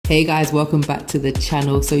Hey guys, welcome back to the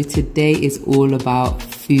channel. So today is all about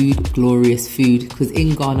food, glorious food, because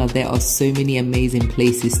in Ghana there are so many amazing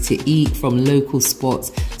places to eat, from local spots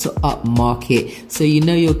to upmarket. So you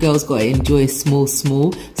know your girl's got to enjoy small.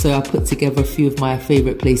 So I put together a few of my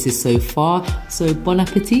favorite places so far. So bon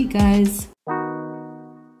appetit guys.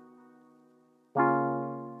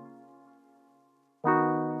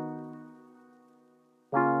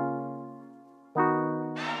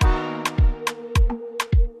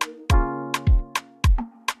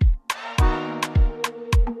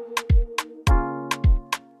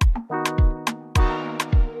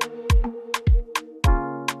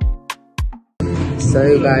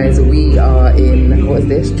 So guys, we are in, what is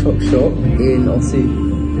this, chop shop in Osu.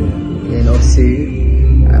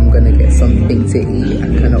 I'm gonna get something to eat. I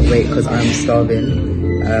cannot wait because I'm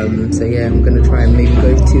starving. So yeah, I'm gonna try and maybe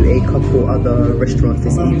go to a couple other restaurants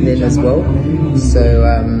this evening as well. So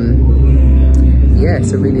yeah,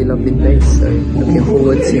 it's a really lovely place. So looking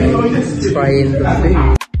forward to trying the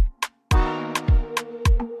food.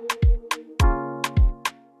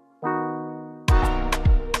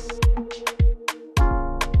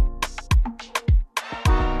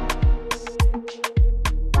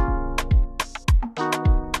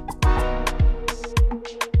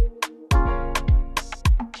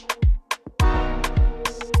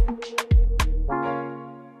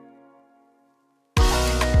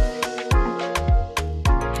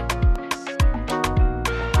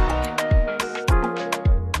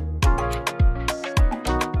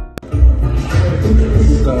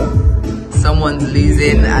 Someone's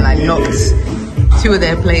losing and I knocked two of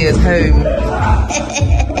their players home.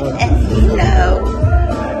 No.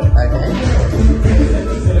 Okay.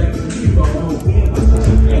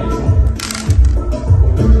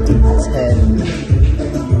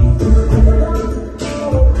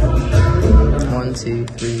 One, two,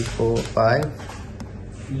 three, four, five.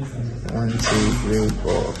 1, 2, 3,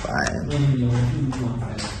 4, 5.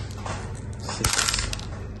 6.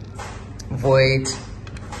 Void.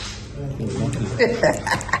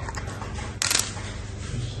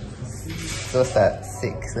 So what's that?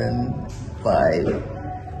 6 and 5.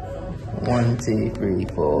 1, 2, 3,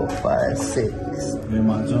 4, 5, 6.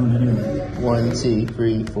 1, 2,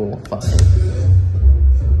 3, 4, 5.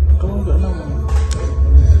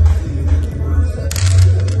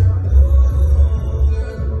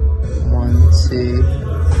 1, 2.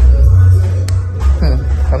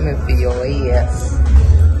 Coming for your ass.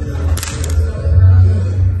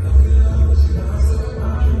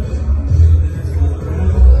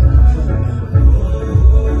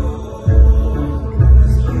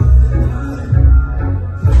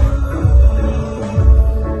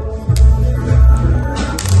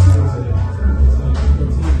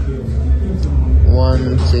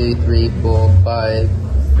 One, two, three, four, 5.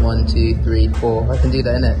 1, 2, 3, 4. I can do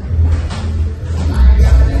that, innit?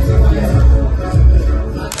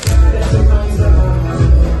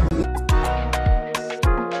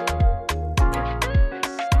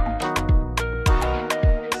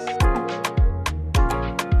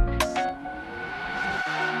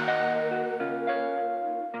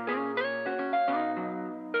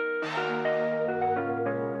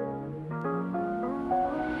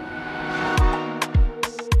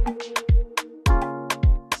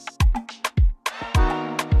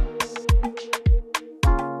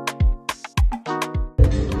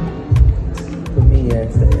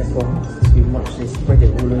 It's the pepper too much. They spread it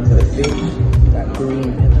all over the fish. That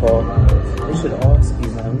green pepper. They should ask you,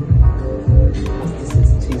 man. This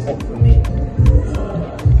is too hot for me.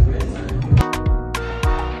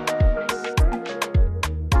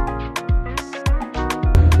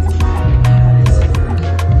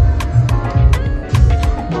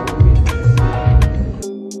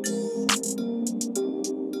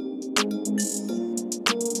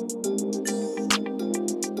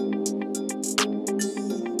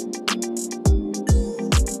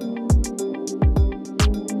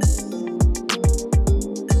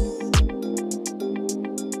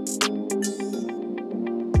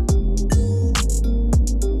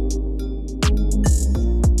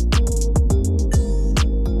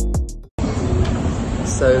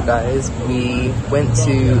 So guys, we went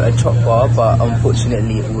to a chop bar, but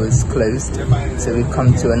unfortunately it was closed. So we've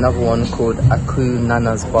come to another one called Akoo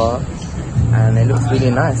Nana's bar, and it looks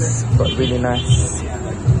really nice. Got really nice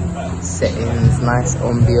settings, nice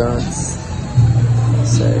ambience.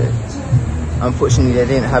 So unfortunately they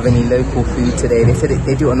didn't have any local food today. They said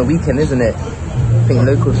they do it on the weekend, isn't it? I think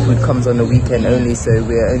local food comes on the weekend only, so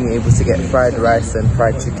we're only able to get fried rice and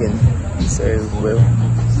fried chicken. So we're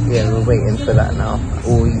waiting for that now,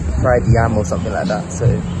 or fried yam or something like that. So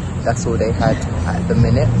that's all they had at the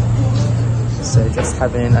minute. So just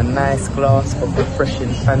having a nice glass of refreshing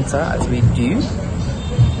Fanta as we do,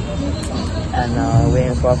 and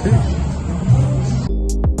waiting for our food.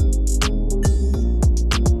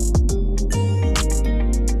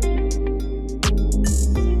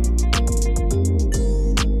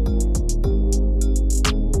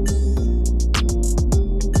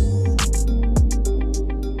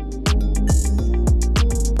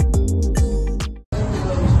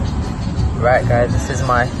 Right guys, this is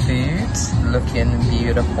my food, looking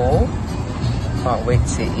beautiful. Can't wait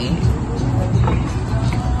to eat.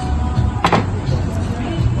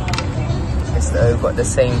 So got the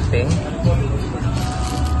same thing.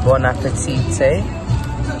 Bon appetit.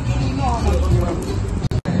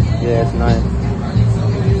 Yeah, it's nice.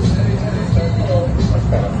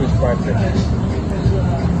 Fish fried chicken.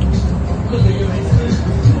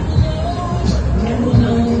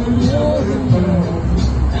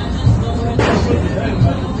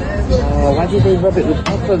 Oh, why did they rub it with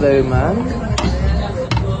pepper though, man?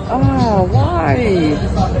 Ah, why?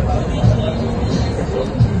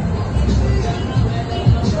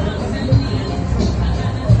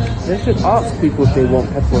 They should ask people if they want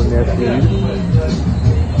pepper on their food.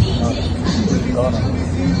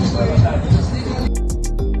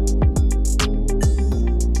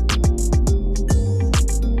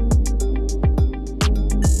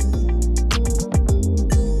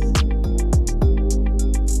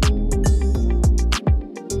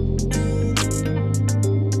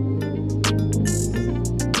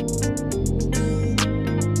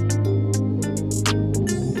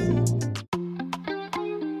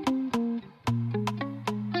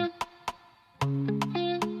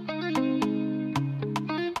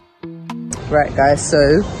 Right guys,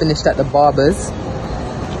 so finished at the Barbers.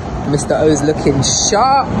 Mr. O's looking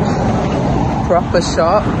sharp, proper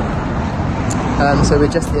sharp. So we're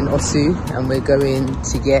just in Osu and we're going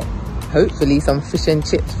to get hopefully some fish and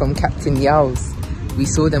chips from Captain Yao's. We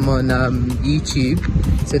saw them on YouTube,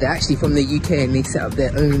 so they're actually from the UK and they set up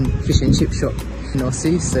their own fish and chip shop in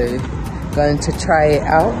Osu, so going to try it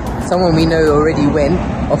out. Someone we know already went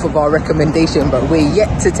off of our recommendation, but we're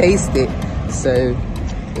yet to taste it, so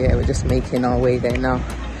yeah, we're just making our way there now.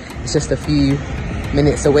 It's just a few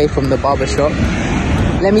minutes away from the barber shop.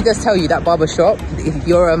 Let me just tell you, that barber shop, if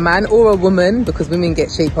you're a man or a woman, because women get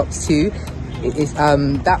shape ups too, it is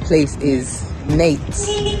that place is Nate's.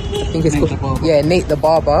 I think it's called, yeah, Nate the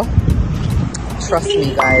Barber. Trust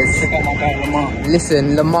me guys.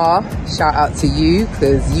 Listen, Lamar, shout out to you,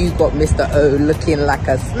 because you got Mr. O looking like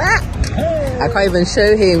a snack. I can't even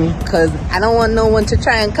show him because I don't want no one to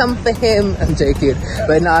try and come for him. I'm joking,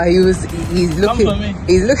 but no, he's looking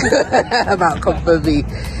about come for me.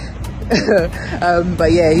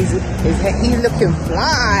 But yeah, he's looking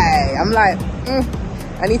fly. I'm like,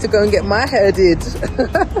 I need to go and get my hair did.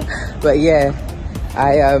 But yeah,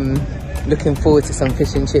 I am looking forward to some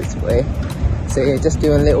fish and chips, boy. So yeah, just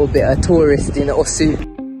doing a little bit of tourist in Osu.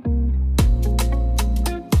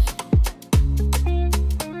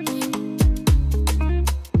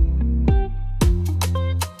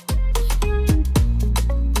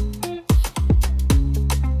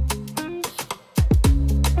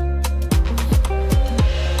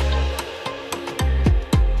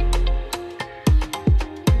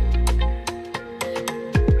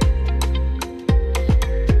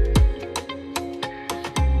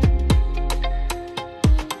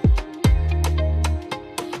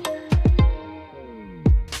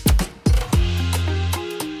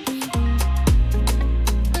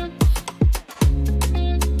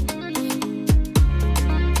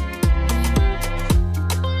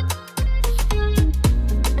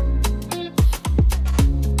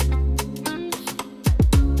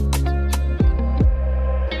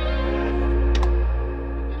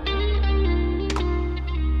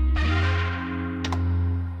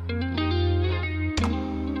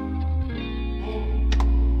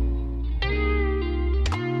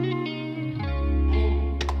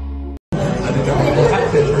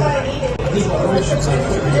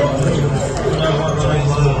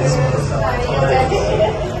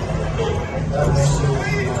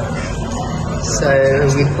 So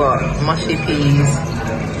we've got mushy peas,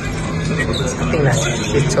 I think that's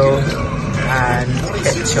shito, and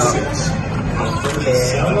ketchup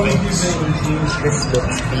here. This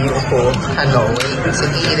looks beautiful. Cannot wait to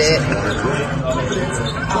eat it.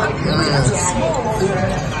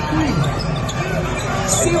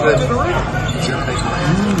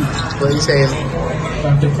 What are you saying?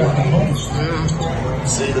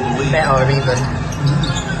 Better even.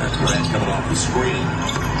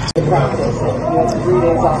 This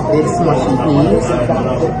mushy peas,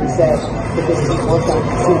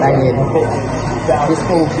 banging. This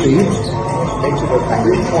whole food vegetable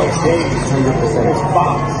pancakes. 100%.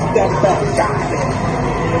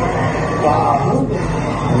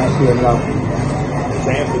 I'm actually in love.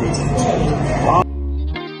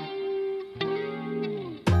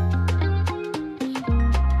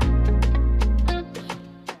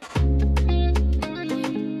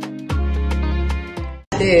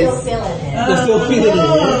 You're still feeling it.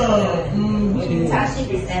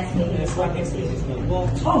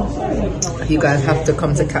 You guys have to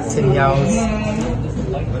come to Captain Yao's.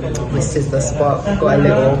 This is the spot. We've got a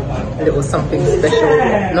little something special.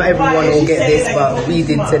 Not everyone will get this, but we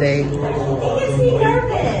did today.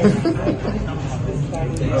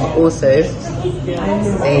 Also,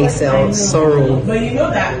 they sell sorrel.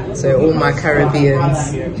 So all my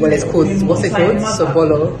Caribbeans, well, it's called, what's it called?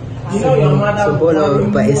 Sobolo,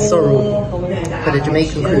 but it's sorrel. For the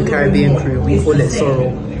Jamaican crew, Caribbean crew, we call it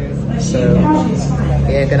sorrel. So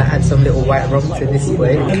yeah, gonna add some little white rum to this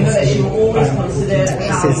way. This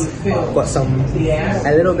has got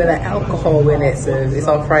a little bit of alcohol in it, so it's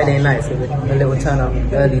on Friday night, so a little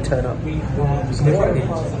early turn up.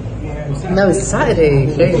 No, it's Saturday.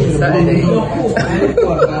 It's Saturday.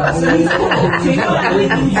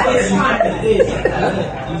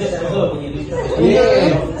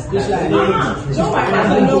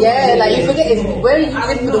 Yeah, like you forget it's where you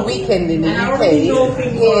live for the weekend in the UK.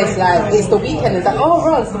 Here it's like it's the weekend. It's like, oh,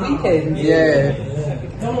 bro, it's the weekend. Yeah,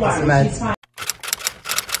 it's mad.